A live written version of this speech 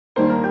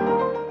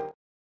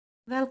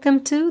Welcome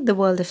to the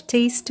world of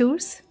taste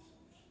tours.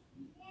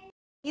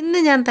 ഇന്ന്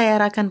ഞാൻ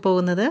തയ്യാറാക്കാൻ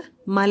പോകുന്നത്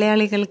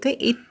മലയാളികൾക്ക്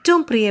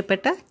ഏറ്റവും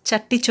പ്രിയപ്പെട്ട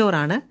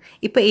ചട്ടിച്ചോറാണ്.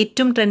 ഇപ്പോൾ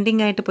ഏറ്റവും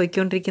ട്രെൻഡിങ് ആയിട്ട്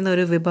പോയിക്കൊണ്ടിരിക്കുന്ന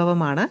ഒരു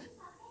വിഭവമാണ്.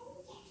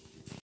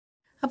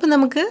 അപ്പോൾ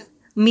നമുക്ക്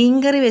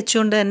മീൻകറി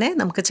വെച്ചുകൊണ്ട് തന്നെ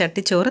നമുക്ക്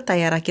ചട്ടിച്ചോറ്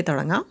തയ്യാറാക്കി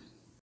തുടങ്ങാം.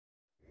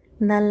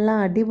 നല്ല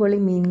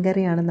അടിപൊളി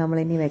മീൻകറിയാണ്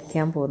നമ്മളിനി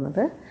വെക്കാൻ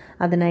പോകുന്നത്.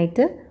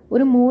 അതിനായിട്ട്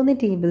ഒരു 3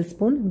 ടേബിൾ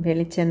സ്പൂൺ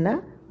വെളിച്ചെണ്ണ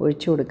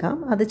ഒഴിച്ചു കൊടുക്കാം.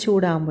 അത്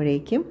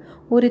ചൂടാകുമ്പോഴേക്കും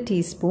 1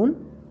 ടീസ്പൂൺ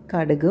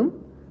കടുകും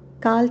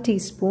 1/4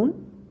 ടീസ്പൂൺ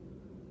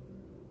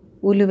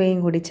ഉലുവയും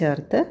കൂടി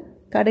ചേർത്ത്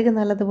കടുക്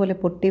നല്ലതുപോലെ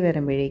പൊട്ടി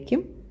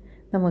വരുമ്പോഴേക്കും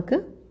നമുക്ക്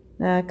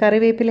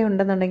കറിവേപ്പില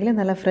ഉണ്ടെന്നുണ്ടെങ്കിൽ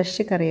നല്ല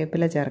ഫ്രഷ്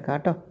കറിവേപ്പില ചേർക്കാം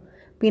കേട്ടോ.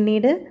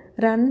 പിന്നീട്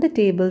 2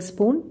 ടേബിൾ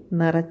സ്പൂൺ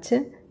നിറച്ച്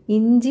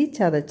ഇഞ്ചി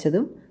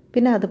ചതച്ചതും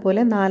പിന്നെ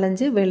അതുപോലെ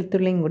 4-5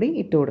 വെളുത്തുള്ളിയും കൂടി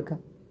ഇട്ട്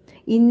കൊടുക്കാം.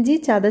 ഇഞ്ചി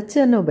ചതച്ച്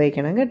തന്നെ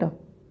ഉപയോഗിക്കണം കേട്ടോ.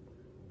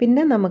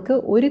 പിന്നെ നമുക്ക്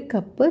 1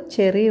 കപ്പ്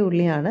ചെറിയ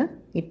ഉള്ളിയാണ്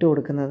ഇട്ട്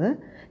കൊടുക്കുന്നത്.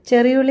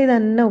 ചെറിയ ഉള്ളി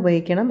തന്നെ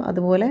ഉപയോഗിക്കണം.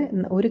 അതുപോലെ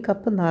 1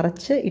 കപ്പ്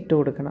നിറച്ച് ഇട്ട്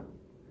കൊടുക്കണം.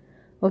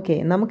 ഓക്കെ,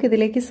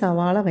 നമുക്കിതിലേക്ക്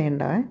സവാള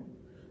വേണ്ട.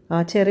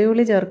 ചെറിയ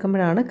ഉള്ളി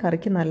ചേർക്കുമ്പോഴാണ്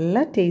കറിക്ക്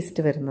നല്ല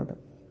ടേസ്റ്റ് വരുന്നത്.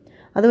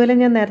 അതുപോലെ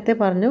ഞാൻ നേരത്തെ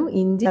പറഞ്ഞു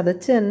ഇഞ്ചി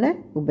ചതച്ച് തന്നെ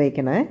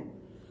ഉപയോഗിക്കണേ.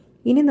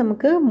 ഇനി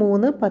നമുക്ക്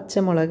 3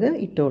 പച്ചമുളക്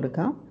ഇട്ട്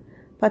കൊടുക്കാം.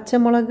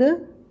 പച്ചമുളക്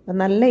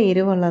നല്ല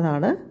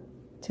എരിവുള്ളതാണ്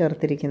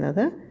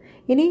ചേർത്തിരിക്കുന്നത്.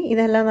 ഇനി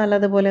ഇതെല്ലാം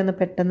നല്ലതുപോലെ ഒന്ന്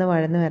പെട്ടെന്ന്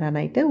വഴന്ന്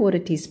വരാനായിട്ട്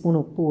 1 ടീസ്പൂൺ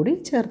ഉപ്പ് കൂടി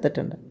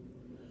ചേർത്തിട്ടുണ്ട്.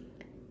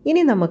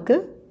 ഇനി നമുക്ക്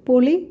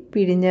പുളി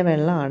പിഴിഞ്ഞ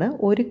വെള്ളമാണ്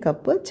 1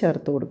 കപ്പ്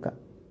ചേർത്ത് കൊടുക്കുക.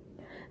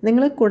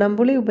 നിങ്ങൾ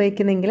കുടംപുളി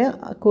ഉപയോഗിക്കുന്നെങ്കിൽ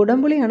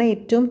കുടംപുളിയാണ്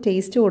ഏറ്റവും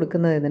ടേസ്റ്റ്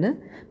കൊടുക്കുന്നത് ഇതിന്.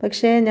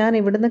 പക്ഷേ ഞാൻ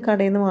ഇവിടുന്ന്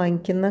കടയിൽ നിന്ന്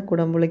വാങ്ങിക്കുന്ന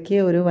കുടംപുളിക്ക്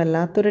ഒരു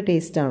വല്ലാത്തൊരു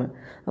ടേസ്റ്റാണ്.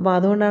 അപ്പോൾ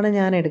അതുകൊണ്ടാണ്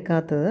ഞാൻ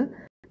എടുക്കാത്തത്.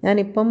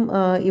 ഞാനിപ്പം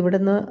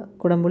ഇവിടുന്ന്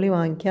കുടംപുളി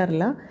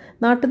വാങ്ങിക്കാറില്ല.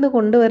 നാട്ടിൽ നിന്ന്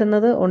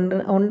കൊണ്ടുവരുന്നത്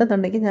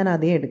ഉണ്ടെന്നുണ്ടെങ്കിൽ ഞാൻ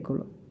അതേ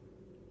എടുക്കുള്ളൂ.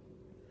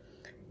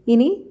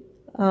 ഇനി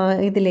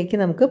ഇതിലേക്ക്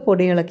നമുക്ക്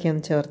പൊടികളൊക്കെ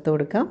ഒന്ന് ചേർത്ത്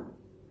കൊടുക്കാം.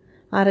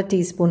 1/2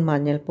 ടീസ്പൂൺ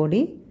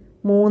മഞ്ഞൾപ്പൊടി,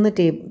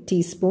 3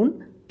 ടീസ്പൂൺ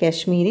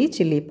കാശ്മീരി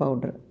ചില്ലി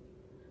പൗഡർ,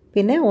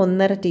 പിന്നെ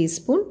 1/2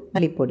 ടീസ്പൂൺ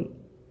മല്ലിപ്പൊടി,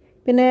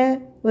 പിന്നെ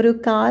ഒരു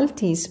 1/4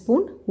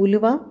 ടീസ്പൂൺ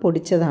ഉലുവ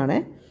പൊടിച്ചതാണ്.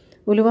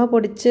 ഉലുവ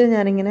പൊടിച്ച്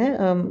ഞാനിങ്ങനെ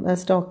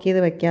സ്റ്റോക്ക് ചെയ്ത്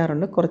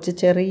വെക്കാറുണ്ട്. കുറച്ച്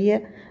ചെറിയ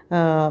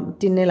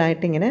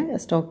ടിന്നിലായിട്ടിങ്ങനെ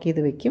സ്റ്റോക്ക്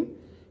ചെയ്ത് വെക്കും.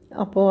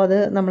 അപ്പോൾ അത്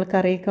നമ്മൾ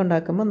കറിയൊക്കെ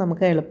ഉണ്ടാക്കുമ്പോൾ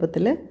നമുക്ക്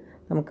എളുപ്പത്തിൽ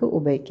നമുക്ക്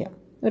ഉപയോഗിക്കാം.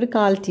 ഒരു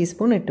 1/4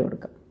 ടീസ്പൂൺ ഇട്ട്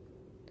കൊടുക്കാം.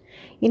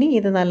 ഇനി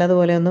ഇത്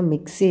നല്ലതുപോലെ ഒന്ന്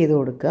മിക്സ് ചെയ്ത്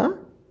കൊടുക്കുക.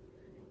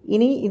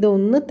 ഇനി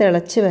ഇതൊന്ന്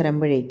തിളച്ച്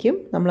വരുമ്പോഴേക്കും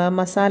നമ്മൾ ആ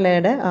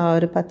മസാലയുടെ ആ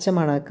ഒരു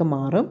പച്ചമണമൊക്കെ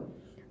മാറും.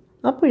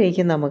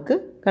 അപ്പോഴേക്കും നമുക്ക്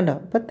കണ്ടോ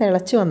ഇപ്പോൾ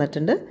തിളച്ച്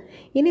വന്നിട്ടുണ്ട്.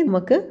 ഇനി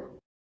നമുക്ക്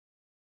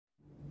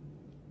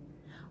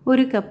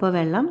 1 കപ്പ്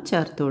വെള്ളം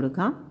ചേർത്ത്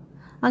കൊടുക്കാം.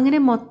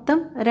 അങ്ങനെ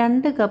മൊത്തം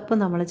 2 കപ്പ്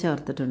നമ്മൾ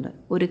ചേർത്തിട്ടുണ്ട്.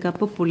 1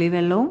 കപ്പ്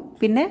പുളിവെള്ളവും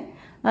പിന്നെ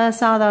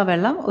സാദാ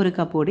വെള്ളം 1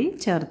 കപ്പ് കൂടി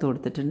ചേർത്ത്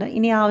കൊടുത്തിട്ടുണ്ട്.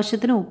 ഇനി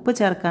ആവശ്യത്തിന് ഉപ്പ്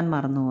ചേർക്കാൻ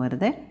മറന്നു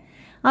പോകരുത്.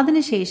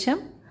 അതിനുശേഷം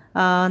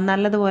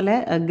നല്ലതുപോലെ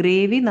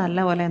ഗ്രേവി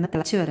നല്ലപോലെ ഒന്ന്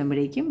തിളച്ച്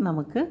വരുമ്പോഴേക്കും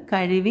നമുക്ക്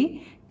കഴുകി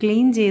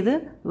ക്ലീൻ ചെയ്ത്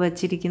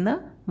വച്ചിരിക്കുന്ന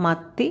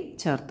മത്തി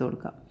ചേർത്ത്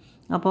കൊടുക്കാം.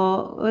 അപ്പോൾ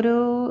ഒരു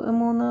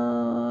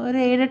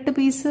 7-8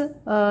 പീസ്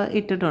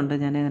ഇട്ടിട്ടുണ്ട്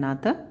ഞാൻ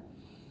ഇതിനകത്ത്.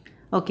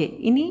 ഓക്കെ,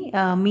 ഇനി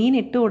മീൻ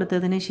ഇട്ട്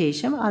കൊടുത്തതിന്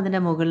ശേഷം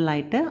അതിൻ്റെ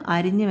മുകളിലായിട്ട്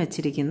അരിഞ്ഞ്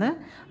വെച്ചിരിക്കുന്ന,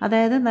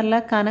 അതായത്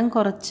നല്ല കനം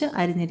കുറച്ച്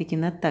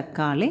അരിഞ്ഞിരിക്കുന്ന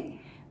തക്കാളി,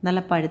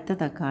 നല്ല പഴുത്ത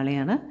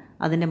തക്കാളിയാണ്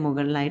അതിൻ്റെ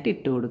മുകളിലായിട്ട്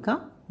ഇട്ട് കൊടുക്കാം.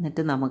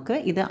 എന്നിട്ട് നമുക്ക്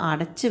ഇത്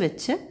അടച്ച്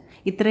വെച്ച്,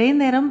 ഇത്രയും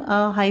നേരം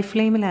ഹൈ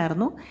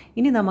ഫ്ലെയിമിലായിരുന്നു,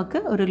 ഇനി നമുക്ക്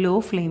ഒരു ലോ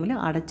ഫ്ലെയിമിൽ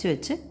അടച്ച്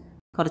വെച്ച്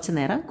കുറച്ച്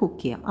നേരം കുക്ക്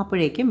ചെയ്യാം.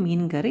 അപ്പോഴേക്കും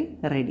മീൻ കറി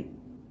റെഡി.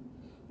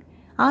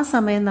 ആ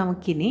സമയം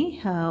നമുക്കിനി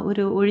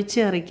ഒരു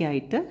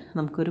ഒഴിച്ചുകറിക്കായിട്ട്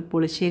നമുക്കൊരു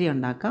പുളിശ്ശേരി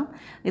ഉണ്ടാക്കാം.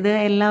 ഇത്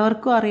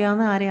എല്ലാവർക്കും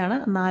അറിയാവുന്ന കാര്യമാണ്.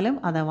 എന്നാലും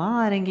അഥവാ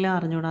ആരെങ്കിലും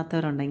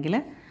അറിഞ്ഞുകൂടാത്തവരുണ്ടെങ്കിൽ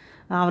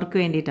അവർക്ക്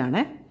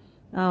വേണ്ടിയിട്ടാണ്.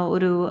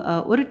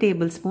 ഒരു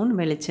ടേബിൾ സ്പൂൺ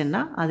വെളിച്ചെണ്ണ,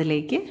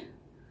 അതിലേക്ക്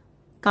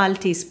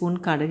 1/4 ടീസ്പൂൺ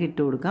കടുക്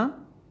ഇട്ട് കൊടുക്കാം.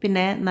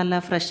 പിന്നെ നല്ല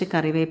ഫ്രഷ്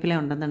കറിവേപ്പില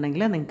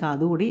ഉണ്ടെന്നുണ്ടെങ്കിൽ നിങ്ങൾക്ക്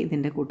അതുകൂടി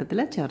ഇതിൻ്റെ കൂട്ടത്തിൽ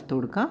ചേർത്ത്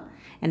കൊടുക്കാം.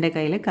 എൻ്റെ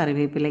കയ്യിൽ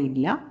കറിവേപ്പില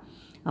ഇല്ല,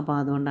 അപ്പോൾ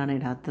അതുകൊണ്ടാണ്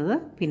ഇടാത്തത്.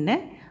 പിന്നെ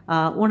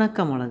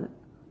ഉണക്കമുളക്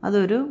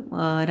അതൊരു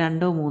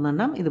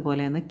 2-3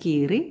 ഇതുപോലെ ഒന്ന്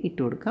കീറി ഇട്ട്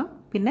കൊടുക്കാം.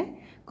 പിന്നെ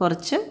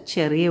കുറച്ച്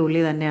ചെറിയ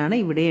ഉള്ളി തന്നെയാണ്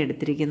ഇവിടെ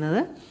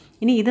എടുത്തിരിക്കുന്നത്.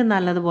 ഇനി ഇത്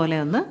നല്ലതുപോലെ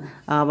ഒന്ന്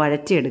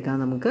വഴറ്റിയെടുക്കാം.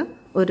 നമുക്ക്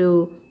ഒരു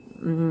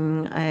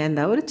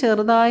ഒരു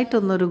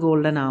ചെറുതായിട്ടൊന്നൊരു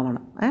ഗോൾഡൻ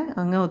ആവണം.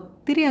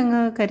 ഒത്തിരി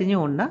കരിഞ്ഞു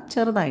കൊണ്ട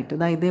ചെറുതായിട്ട്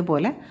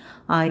ഇതേപോലെ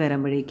ആയി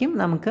വരുമ്പോഴേക്കും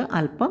നമുക്ക്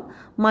അല്പം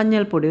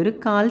മഞ്ഞൾപ്പൊടി, ഒരു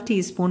 1/4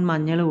 ടീസ്പൂൺ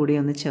മഞ്ഞൾ കൂടി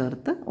ഒന്ന്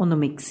ചേർത്ത് ഒന്ന്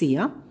മിക്സ്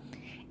ചെയ്യാം.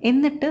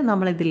 എന്നിട്ട്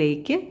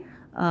നമ്മളിതിലേക്ക്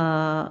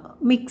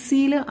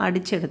മിക്സിയിൽ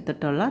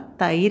അടിച്ചെടുത്തിട്ടുള്ള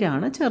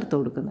തൈരാണ് ചേർത്ത്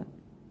കൊടുക്കുന്നത്.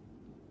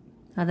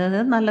 അതായത്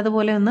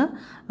നല്ലതുപോലെ ഒന്ന്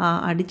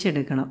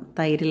അടിച്ചെടുക്കണം.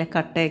 തൈരിലെ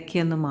കട്ടയൊക്കെ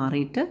ഒന്ന്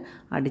മാറിയിട്ട്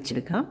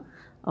അടിച്ചെടുക്കാം.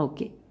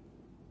 ഓക്കെ,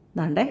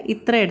 ദാണ്ടെ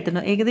ഇത്ര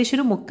എടുത്തിട്ടുണ്ട്. ഏകദേശം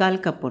ഒരു 1/4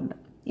 കപ്പുണ്ട്.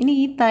 ഇനി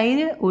ഈ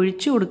തൈര്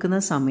ഒഴിച്ചു കൊടുക്കുന്ന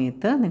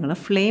സമയത്ത് നിങ്ങൾ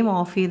ഫ്ലെയിം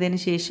ഓഫ് ചെയ്തതിന്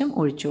ശേഷം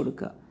ഒഴിച്ചു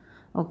കൊടുക്കുക.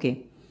 ഓക്കെ,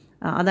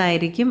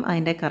 അതായിരിക്കും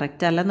അതിൻ്റെ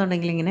കറക്റ്റ്.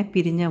 അല്ലെന്നുണ്ടെങ്കിൽ ഇങ്ങനെ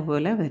പിരിഞ്ഞ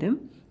പോലെ വരും.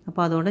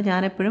 അപ്പോൾ അതുകൊണ്ട്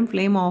ഞാനെപ്പോഴും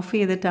ഫ്ലെയിം ഓഫ്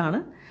ചെയ്തിട്ടാണ്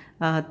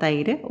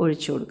തൈര്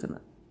ഒഴിച്ചു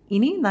കൊടുക്കുന്നത്.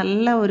 ഇനി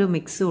നല്ല ഒരു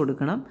മിക്സ്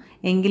കൊടുക്കണം.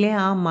 എങ്കിലേ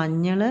ആ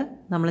മഞ്ഞൾ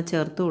നമ്മൾ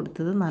ചേർത്ത്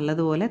കൊടുത്തത്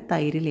നല്ലതുപോലെ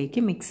തൈരിലേക്ക്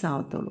മിക്സ്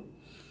ആവത്തുള്ളൂ.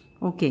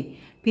 ഓക്കെ.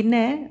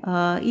 പിന്നെ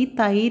ഈ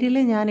തൈരിൽ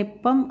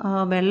ഞാനിപ്പം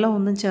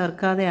വെള്ളമൊന്നും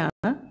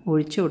ചേർക്കാതെയാണ്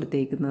ഒഴിച്ചു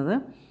കൊടുത്തേക്കുന്നത്.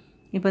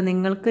 ഇപ്പം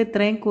നിങ്ങൾക്ക്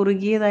ഇത്രയും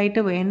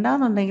കുറുകിയതായിട്ട്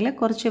വേണ്ടാന്നുണ്ടെങ്കിൽ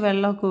കുറച്ച്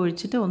വെള്ളമൊക്കെ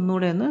ഒഴിച്ചിട്ട്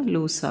ഒന്നുകൂടെ ഒന്ന്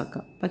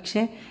ലൂസാക്കാം.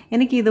 പക്ഷേ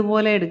എനിക്ക്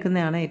ഇതുപോലെ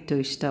എടുക്കുന്നതാണ്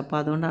ഏറ്റവും ഇഷ്ടം. അപ്പോൾ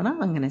അതുകൊണ്ടാണ്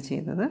അങ്ങനെ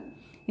ചെയ്തത്.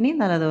 ഇനി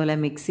നല്ലതുപോലെ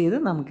മിക്സ് ചെയ്ത്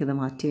നമുക്കിത്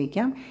മാറ്റി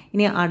വയ്ക്കാം.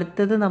 ഇനി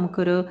അടുത്തത്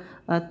നമുക്കൊരു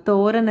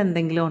തോരൻ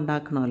എന്തെങ്കിലും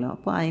ഉണ്ടാക്കണമല്ലോ.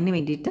 അപ്പോൾ അതിന്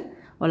വേണ്ടിയിട്ട്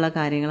ഉള്ള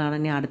കാര്യങ്ങളാണ്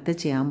ഇനി അടുത്ത്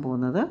ചെയ്യാൻ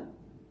പോകുന്നത്.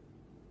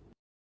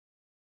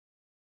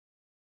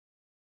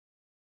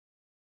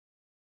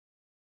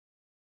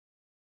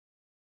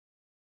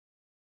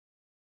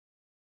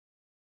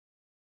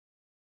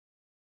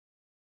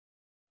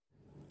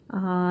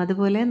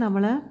 അതുപോലെ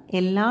നമ്മൾ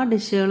എല്ലാ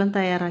ഡിഷുകളും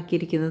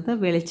തയ്യാറാക്കിയിരിക്കുന്നത്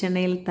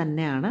വെളിച്ചെണ്ണയിൽ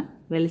തന്നെയാണ്.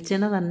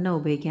 വെളിച്ചെണ്ണ തന്നെ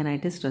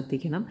ഉപയോഗിക്കാനായിട്ട്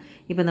ശ്രദ്ധിക്കണം.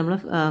 ഇപ്പം നമ്മൾ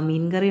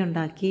മീൻ കറി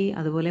ഉണ്ടാക്കി,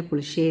 അതുപോലെ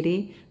പുളിശ്ശേരി,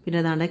 പിന്നെ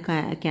അതാണ്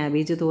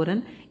ക്യാബേജ് തോരൻ,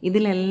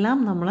 ഇതിലെല്ലാം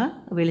നമ്മൾ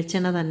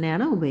വെളിച്ചെണ്ണ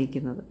തന്നെയാണ്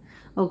ഉപയോഗിക്കുന്നത്.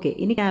 ഓക്കെ.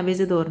 ഇനി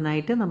ക്യാബേജ്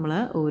തോരനായിട്ട് നമ്മൾ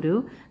ഒരു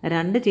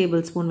 2 ടേബിൾ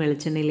സ്പൂൺ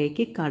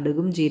വെളിച്ചെണ്ണയിലേക്ക്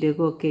കടുകും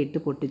ജീരകവും ഒക്കെ ഇട്ട്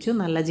പൊട്ടിച്ചു.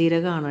 നല്ല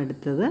ജീരകമാണ്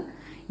എടുത്തത്.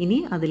 ഇനി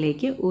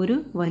അതിലേക്ക് ഒരു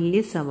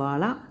വലിയ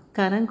സവാള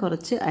കനം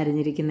കുറച്ച്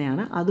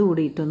അരിഞ്ഞിരിക്കുന്നതാണ്,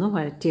 അതുകൂടി ഇട്ടൊന്ന്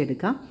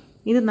വഴറ്റിയെടുക്കാം.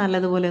 ഇത്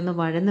നല്ലതുപോലെ ഒന്ന്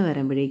വഴന്ന്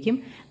വരുമ്പോഴേക്കും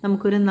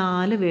നമുക്കൊരു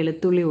 4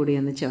 വെളുത്തുള്ളി കൂടി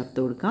ഒന്ന് ചേർത്ത്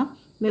കൊടുക്കാം.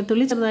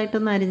 വെളുത്തുള്ളി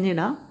ചെറുതായിട്ടൊന്ന്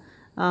അരിഞ്ഞിടാം,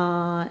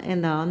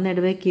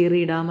 നെടുവേ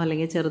കീറിയിടാം,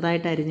 അല്ലെങ്കിൽ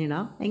ചെറുതായിട്ട്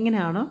അരിഞ്ഞിടാം,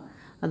 എങ്ങനെയാണോ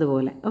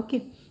അതുപോലെ. ഓക്കെ.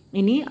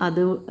 ഇനി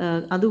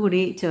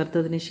അതുകൂടി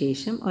ചേർത്തതിന്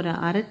ശേഷം ഒരു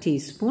 1/2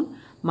 ടീസ്പൂൺ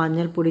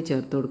മഞ്ഞൾപ്പൊടി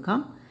ചേർത്ത്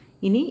കൊടുക്കാം.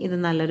 ഇനി ഇത്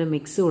നല്ലൊരു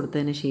മിക്സ്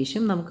കൊടുത്തതിന്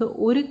ശേഷം നമുക്ക്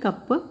 1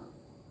 കപ്പ്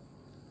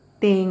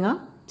തേങ്ങ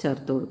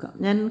ചേർത്ത് കൊടുക്കാം.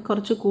 ഞാൻ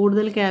കുറച്ച്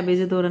കൂടുതൽ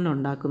ക്യാബേജ് തോരൻ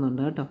ഉണ്ടാക്കുന്നുണ്ട്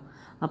കേട്ടോ.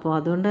 അപ്പോൾ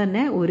അതുകൊണ്ട്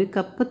തന്നെ 1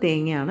 കപ്പ്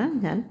തേങ്ങയാണ്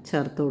ഞാൻ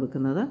ചേർത്ത്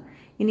കൊടുക്കുന്നത്.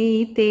 ഇനി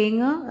ഈ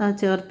തേങ്ങ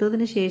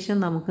ചേർത്തതിന് ശേഷം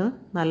നമുക്ക്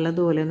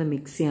നല്ലതുപോലെ ഒന്ന്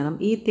മിക്സ് ചെയ്യണം.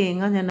 ഈ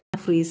തേങ്ങ ഞാൻ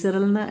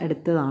ഫ്രീസറിൽ നിന്ന്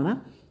എടുത്തതാണ്.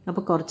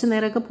 അപ്പോൾ കുറച്ച്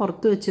നേരമൊക്കെ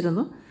പുറത്ത്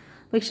വെച്ചിരുന്നു.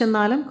 പക്ഷെ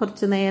എന്നാലും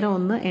കുറച്ച് നേരം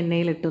ഒന്ന്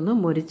എണ്ണയിലിട്ടൊന്ന്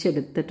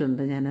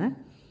മുരിച്ചെടുത്തിട്ടുണ്ട് ഞാൻ.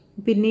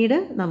 പിന്നീട്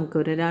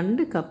നമുക്കൊരു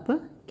 2 കപ്പ്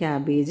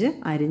ക്യാബേജ്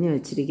അരിഞ്ഞ്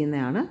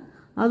വെച്ചിരിക്കുന്നതാണ്,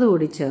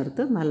 അതുകൂടി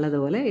ചേർത്ത്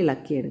നല്ലതുപോലെ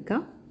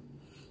ഇളക്കിയെടുക്കാം.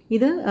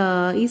 ഇത്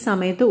ഈ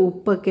സമയത്ത്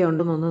ഉപ്പൊക്കെ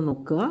ഉണ്ടെന്നൊന്ന്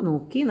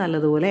നോക്കി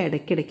നല്ലതുപോലെ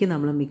ഇടയ്ക്കിടയ്ക്ക്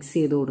നമ്മൾ മിക്സ്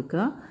ചെയ്ത്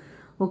കൊടുക്കുക.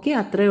 ഓക്കെ.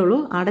 അത്രയേ ഉള്ളൂ.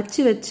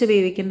 അടച്ച് വെച്ച്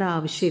വേവിക്കേണ്ട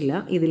ആവശ്യമില്ല.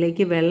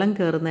 ഇതിലേക്ക് വെള്ളം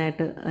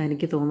കയറുന്നതായിട്ട്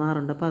എനിക്ക്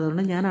തോന്നാറുണ്ട്. അപ്പോൾ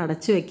അതുകൊണ്ട് ഞാൻ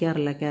അടച്ച്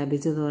വെക്കാറില്ല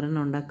ക്യാബേജ് തോരൻ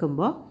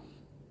ഉണ്ടാക്കുമ്പോൾ.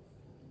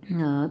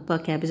 ഇപ്പോൾ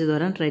ക്യാബേജ്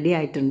തോരൻ റെഡി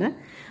ആയിട്ടുണ്ട്.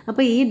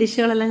 അപ്പോൾ ഈ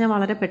ഡിഷുകളെല്ലാം ഞാൻ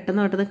വളരെ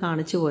പെട്ടെന്ന്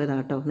കാണിച്ചു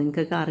പോയതാണ് കേട്ടോ.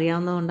 നിങ്ങൾക്കൊക്കെ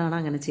അറിയാവുന്നതുകൊണ്ടാണ്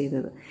അങ്ങനെ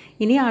ചെയ്തത്.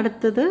 ഇനി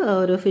അടുത്തത്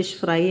ഒരു ഫിഷ്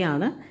ഫ്രൈ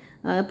ആണ്.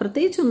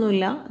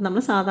 പ്രത്യേകിച്ചൊന്നുമില്ല,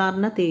 നമ്മൾ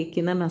സാധാരണ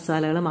തേക്കുന്ന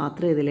മസാലകൾ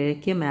മാത്രമേ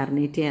ഇതിലേക്ക്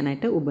മാരിനേറ്റ്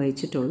ചെയ്യാനായിട്ട്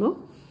ഉപയോഗിച്ചിട്ടുള്ളൂ.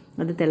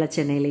 അത്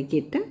തിളച്ചെണ്ണയിലേക്ക്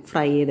ഇട്ട്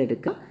ഫ്രൈ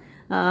ചെയ്തെടുക്കുക.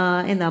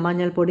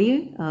 മഞ്ഞൾപ്പൊടി,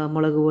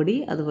 മുളക് പൊടി,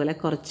 അതുപോലെ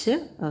കുറച്ച്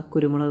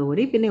കുരുമുളക്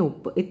പൊടി, പിന്നെ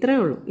ഉപ്പ്, ഇത്രയേ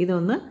ഉള്ളൂ.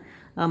 ഇതൊന്ന്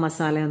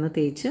മസാല ഒന്ന്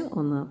തേച്ച്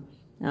ഒന്ന്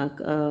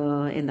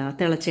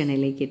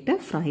തിളച്ചെണ്ണയിലേക്ക് ഇട്ട്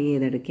ഫ്രൈ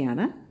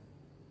ചെയ്തെടുക്കുകയാണ്.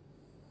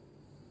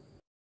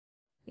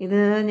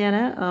 ഇത് ഞാൻ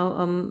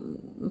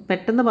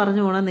പെട്ടെന്ന്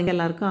പറഞ്ഞു പോകണം, നിങ്ങൾക്ക്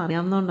എല്ലാവർക്കും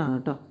അറിയാവുന്നതുകൊണ്ടാണ്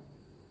കേട്ടോ.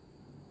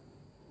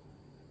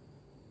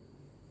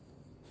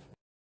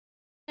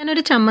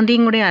 ഞാനൊരു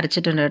ചമ്മന്തിയും കൂടി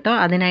അരച്ചിട്ടുണ്ട് കേട്ടോ.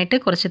 അതിനായിട്ട്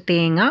കുറച്ച്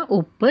തേങ്ങ,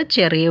 ഉപ്പ്,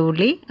 ചെറിയ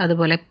ഉള്ളി,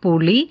 അതുപോലെ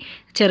പുളി,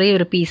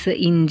 ചെറിയൊരു പീസ്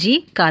ഇഞ്ചി,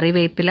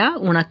 കറിവേപ്പില,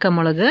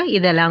 ഉണക്കമുളക്,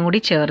 ഇതെല്ലാം കൂടി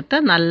ചേർത്ത്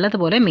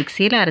നല്ലതുപോലെ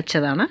മിക്സിയിൽ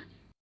അരച്ചതാണ്.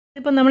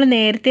 ഇതിപ്പോൾ നമ്മൾ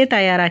നേരത്തെ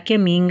തയ്യാറാക്കിയ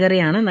മീൻ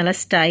കറിയാണ്. നല്ല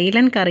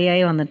സ്റ്റൈലൻ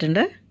കറിയായി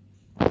വന്നിട്ടുണ്ട്.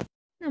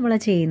 നമ്മൾ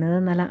ചെയ്യുന്നത്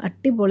നല്ല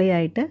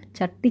അടിപൊളിയായിട്ട്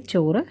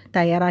ചട്ടിച്ചോറ്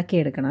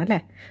തയ്യാറാക്കിയെടുക്കണം അല്ലേ.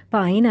 അപ്പോൾ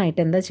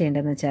അതിനായിട്ട് എന്താ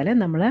ചെയ്യേണ്ടതെന്ന് വെച്ചാൽ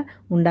നമ്മൾ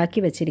ഉണ്ടാക്കി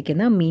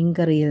വെച്ചിരിക്കുന്ന മീൻ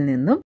കറിയിൽ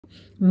നിന്നും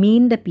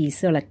മീനിൻ്റെ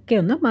പീസുകളൊക്കെ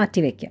ഒന്ന്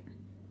മാറ്റി വയ്ക്കാം.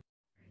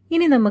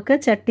 ഇനി നമുക്ക്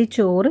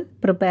ചട്ടിച്ചോറ്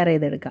പ്രിപ്പയർ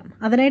ചെയ്തെടുക്കാം.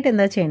 അതിനായിട്ട്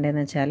എന്താ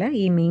ചെയ്യേണ്ടതെന്ന് വെച്ചാൽ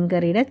ഈ മീൻ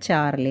കറിയുടെ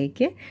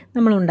ചാറിലേക്ക്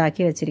നമ്മൾ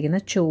ഉണ്ടാക്കി വെച്ചിരിക്കുന്ന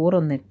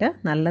ചോറൊന്നിട്ട്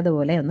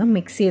നല്ലതുപോലെ ഒന്ന്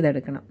മിക്സ്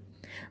ചെയ്തെടുക്കണം.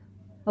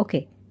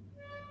 ഓക്കെ.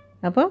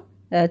 അപ്പോൾ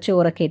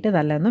ചോറൊക്കെ ഇട്ട്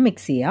നല്ലൊന്ന്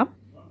മിക്സ് ചെയ്യാം.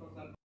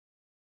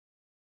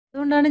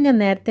 അതുകൊണ്ടാണ് ഞാൻ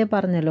നേരത്തെ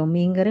പറഞ്ഞല്ലോ,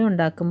 മീൻ കറി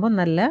ഉണ്ടാക്കുമ്പോൾ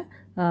നല്ല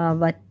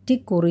വറ്റി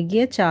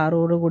കുറുകിയ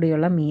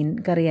ചാറോടുകൂടിയുള്ള മീൻ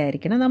കറി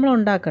ആയിരിക്കണം നമ്മൾ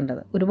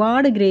ഉണ്ടാക്കേണ്ടത്.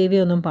 ഒരുപാട് ഗ്രേവി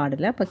ഒന്നും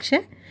പാടില്ല, പക്ഷേ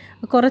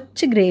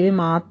കുറച്ച് ഗ്രേവി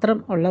മാത്രം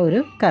ഉള്ള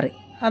ഒരു കറി,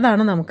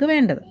 അതാണ് നമുക്ക്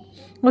വേണ്ടത്.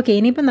 ഓക്കെ.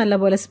 ഇനിയിപ്പോൾ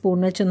നല്ലപോലെ സ്പൂൺ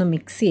വെച്ചൊന്ന്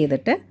മിക്സ്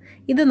ചെയ്തിട്ട്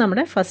ഇത്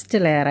നമ്മുടെ ഫസ്റ്റ്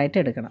ലെയറായിട്ട്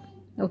എടുക്കണം.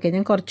 ഓക്കെ.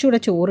 ഞാൻ കുറച്ചുകൂടെ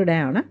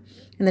ചോറിടുകയാണ്.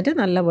 എന്നിട്ട്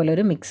നല്ലപോലെ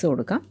ഒരു മിക്സ്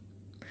കൊടുക്കാം.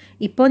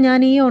 ഇപ്പോൾ ഞാൻ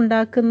ഈ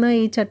ഉണ്ടാക്കുന്ന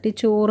ഈ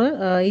ചട്ടിച്ചോറ്,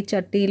 ഈ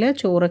ചട്ടിയിൽ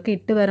ചോറൊക്കെ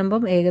ഇട്ട്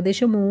വരുമ്പം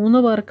ഏകദേശം 3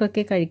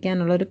 പേർക്കൊക്കെ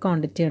കഴിക്കാനുള്ളൊരു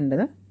ക്വാണ്ടിറ്റി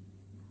ഉണ്ട്.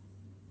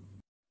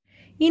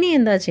 ഇനി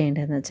എന്താ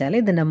ചെയ്യേണ്ടതെന്ന് വെച്ചാൽ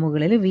ഇതിൻ്റെ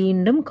മുകളിൽ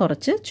വീണ്ടും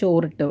കുറച്ച്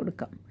ചോറിട്ട്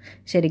കൊടുക്കാം.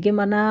 ശരിക്കും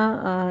പറഞ്ഞാൽ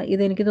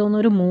ഇതെനിക്ക്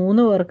തോന്നുന്നു ഒരു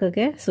 3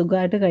 പേർക്കൊക്കെ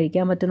സുഖമായിട്ട്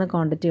കഴിക്കാൻ പറ്റുന്ന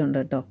ക്വാണ്ടിറ്റി ഉണ്ട്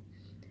കേട്ടോ.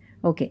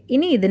 ഓക്കെ.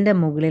 ഇനി ഇതിൻ്റെ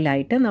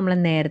മുകളിലായിട്ട് നമ്മൾ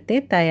നേരത്തെ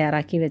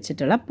തയ്യാറാക്കി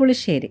വെച്ചിട്ടുള്ള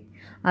പുളിശ്ശേരി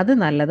അത്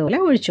നല്ലതുപോലെ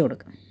ഒഴിച്ചു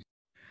കൊടുക്കാം.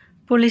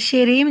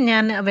 പുളിശ്ശേരിയും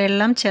ഞാൻ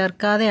വെള്ളം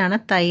ചേർക്കാതെയാണ്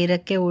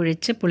തൈരൊക്കെ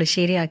ഒഴിച്ച്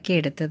പുളിശ്ശേരി ആക്കി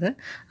എടുത്തത്.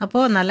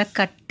 അപ്പോൾ നല്ല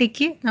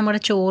കട്ടിക്ക് നമ്മുടെ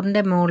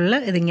ചോറിൻ്റെ മുകളിൽ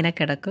ഇതിങ്ങനെ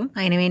കിടക്കും.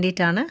 അതിന്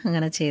വേണ്ടിയിട്ടാണ്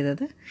അങ്ങനെ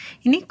ചെയ്തത്.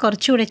 ഇനി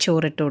കുറച്ചുകൂടെ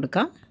ചോറിട്ട്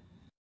കൊടുക്കാം.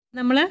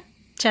 നമ്മൾ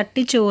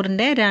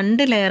ചട്ടിച്ചോറിൻ്റെ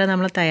 2 ലെയർ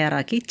നമ്മൾ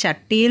തയ്യാറാക്കി.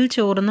 ചട്ടിയിൽ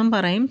ചോറെന്നും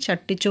പറയും,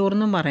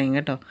 ചട്ടിച്ചോറെന്നും പറയും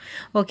കേട്ടോ.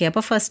 ഓക്കെ,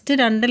 അപ്പോൾ ഫസ്റ്റ്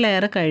 2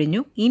 ലെയർ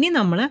കഴിഞ്ഞു. ഇനി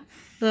നമ്മൾ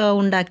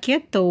ഉണ്ടാക്കിയ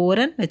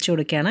തോരൻ വെച്ച്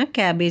കൊടുക്കുകയാണ്,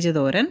 ക്യാബേജ്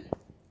തോരൻ.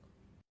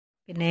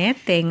 പിന്നെ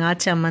തേങ്ങാ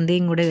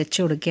ചമ്മന്തിയും കൂടി വെച്ച്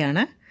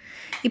കൊടുക്കുകയാണ്.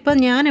 ഇപ്പം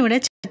ഞാനിവിടെ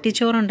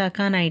ചട്ടിച്ചോറ്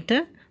ഉണ്ടാക്കാനായിട്ട്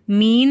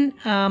മീൻ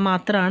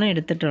മാത്രമാണ്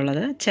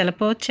എടുത്തിട്ടുള്ളത്.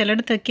 ചിലപ്പോൾ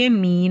ചിലയിടത്തൊക്കെ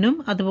മീനും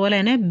അതുപോലെ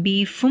തന്നെ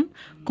ബീഫും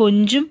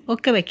കൊഞ്ചും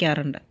ഒക്കെ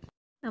വെക്കാറുണ്ട്.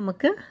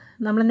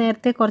 നമ്മൾ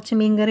നേരത്തെ കുറച്ച്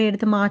മീൻ കറി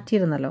എടുത്ത്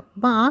മാറ്റിയിരുന്നല്ലോ,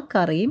 അപ്പോൾ ആ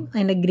കറിയും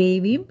അതിൻ്റെ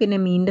ഗ്രേവിയും പിന്നെ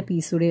മീനിൻ്റെ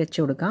പീസ് കൂടി വെച്ച്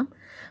കൊടുക്കാം.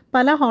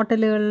 പല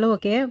ഹോട്ടലുകളിലും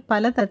ഒക്കെ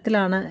പല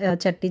തരത്തിലാണ്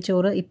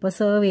ചട്ടിച്ചോറ് ഇപ്പോൾ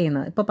സെർവ്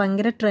ചെയ്യുന്നത്. ഇപ്പോൾ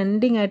ഭയങ്കര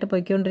ട്രെൻഡിങ് ആയിട്ട്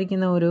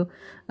പോയിക്കൊണ്ടിരിക്കുന്ന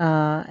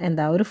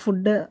ഒരു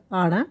ഫുഡ്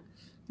ആണ്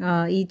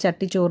ഈ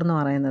ചട്ടിച്ചോറ് എന്ന്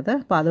പറയുന്നത്.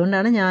 അപ്പോൾ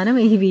അതുകൊണ്ടാണ് ഞാനും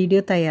ഈ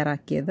വീഡിയോ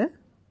തയ്യാറാക്കിയത്.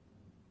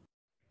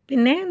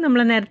 പിന്നെ നമ്മൾ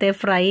നേരത്തെ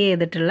ഫ്രൈ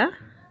ചെയ്തിട്ടുള്ള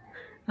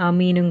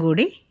മീനും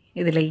കൂടി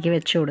ഇതിലേക്ക്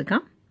വെച്ച്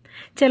കൊടുക്കാം.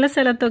 ചില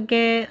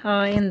സ്ഥലത്തൊക്കെ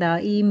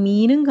ഈ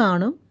മീനും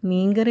കാണും,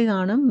 മീൻ കറി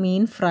കാണും,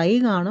 മീൻ ഫ്രൈ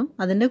കാണും,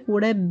 അതിൻ്റെ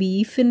കൂടെ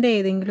ബീഫിൻ്റെ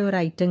ഏതെങ്കിലും ഒരു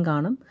ഐറ്റം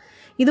കാണും.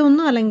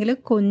 ഇതൊന്നും അല്ലെങ്കിൽ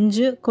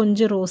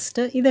കൊഞ്ച്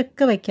റോസ്റ്റ്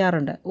ഇതൊക്കെ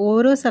വയ്ക്കാറുണ്ട്.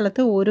 ഓരോ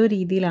സ്ഥലത്ത് ഓരോ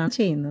രീതിയിലാണ്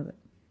ചെയ്യുന്നത്.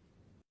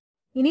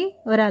 ഇനി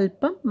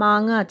ഒരല്പം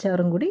മാങ്ങ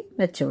അച്ചാറും കൂടി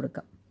വെച്ച്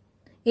കൊടുക്കാം.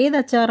 ഏത്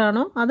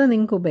അച്ചാറാണോ അത്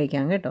നിങ്ങൾക്ക്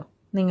ഉപയോഗിക്കാം കേട്ടോ,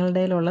 നിങ്ങളുടെ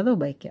കയ്യിലുള്ളത്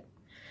ഉപയോഗിക്കാം.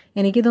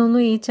 എനിക്ക് തോന്നുന്നു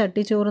ഈ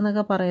ചട്ടിച്ചോറ്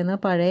എന്നൊക്കെ പറയുന്നത്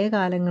പഴയ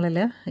കാലങ്ങളിൽ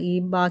ഈ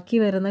ബാക്കി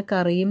വരുന്ന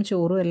കറിയും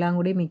ചോറും എല്ലാം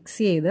കൂടി മിക്സ്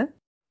ചെയ്ത്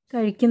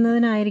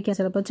കഴിക്കുന്നതിനായിരിക്കാം.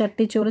 ചിലപ്പോൾ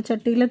ചട്ടിച്ചോറ്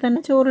ചട്ടിയിൽ തന്നെ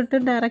ചോറിട്ട്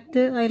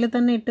ഡയറക്റ്റ് അതിൽ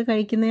തന്നെ ഇട്ട്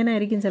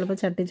കഴിക്കുന്നതിനായിരിക്കും ചിലപ്പോൾ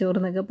ചട്ടിച്ചോറ്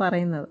എന്നൊക്കെ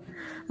പറയുന്നത്.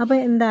 അപ്പോൾ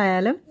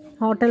എന്തായാലും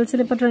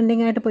ഹോട്ടൽസിൽ ഇപ്പോൾ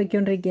ട്രെൻഡിങ് ആയിട്ട്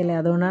പോയിക്കൊണ്ടിരിക്കുകയല്ലേ,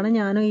 അതുകൊണ്ടാണ്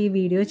ഞാനും ഈ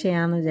വീഡിയോ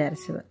ചെയ്യാമെന്ന്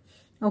വിചാരിച്ചത്.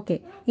 ഓക്കെ,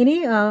 ഇനി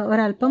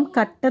ഒരല്പം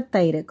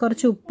കട്ടത്തൈര്,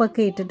 കുറച്ച്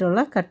ഉപ്പൊക്കെ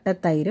ഇട്ടിട്ടുള്ള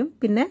കട്ടത്തൈരും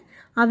പിന്നെ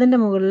അതിൻ്റെ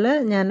മുകളിൽ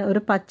ഞാൻ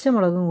ഒരു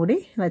പച്ചമുളകും കൂടി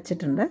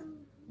വെച്ചിട്ടുണ്ട്.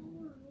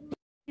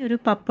 ഒരു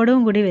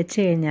പപ്പടവും കൂടി വെച്ച്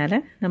കഴിഞ്ഞാൽ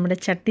നമ്മുടെ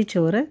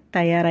ചട്ടിച്ചോറ്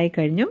തയ്യാറായി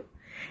കഴിഞ്ഞു.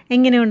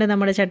 എങ്ങനെയുണ്ട്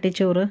നമ്മുടെ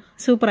ചട്ടിച്ചോറ്?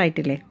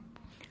 സൂപ്പറായിട്ടില്ലേ?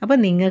 അപ്പോൾ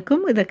നിങ്ങൾക്കും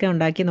ഇതൊക്കെ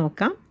ഉണ്ടാക്കി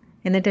നോക്കാം,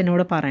 എന്നിട്ട്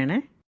എന്നോട് പറയണേ.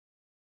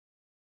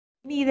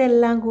 ഇനി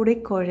ഇതെല്ലാം കൂടി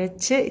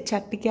കുഴച്ച്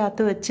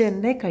ചട്ടിക്കകത്ത് വെച്ച്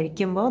തന്നെ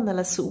കഴിക്കുമ്പോൾ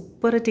നല്ല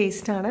സൂപ്പർ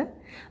ടേസ്റ്റാണ്.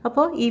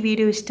 അപ്പോൾ ഈ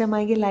വീഡിയോ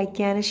ഇഷ്ടമായെങ്കിൽ ലൈക്ക്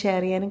ചെയ്യാനും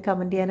ഷെയർ ചെയ്യാനും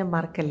കമൻറ്റ് ചെയ്യാനും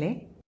മറക്കല്ലേ.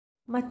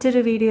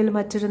 മറ്റൊരു വീഡിയോയിൽ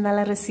മറ്റൊരു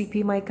നല്ല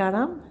റെസിപ്പിയുമായി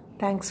കാണാം.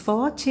 Thanks for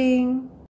watching.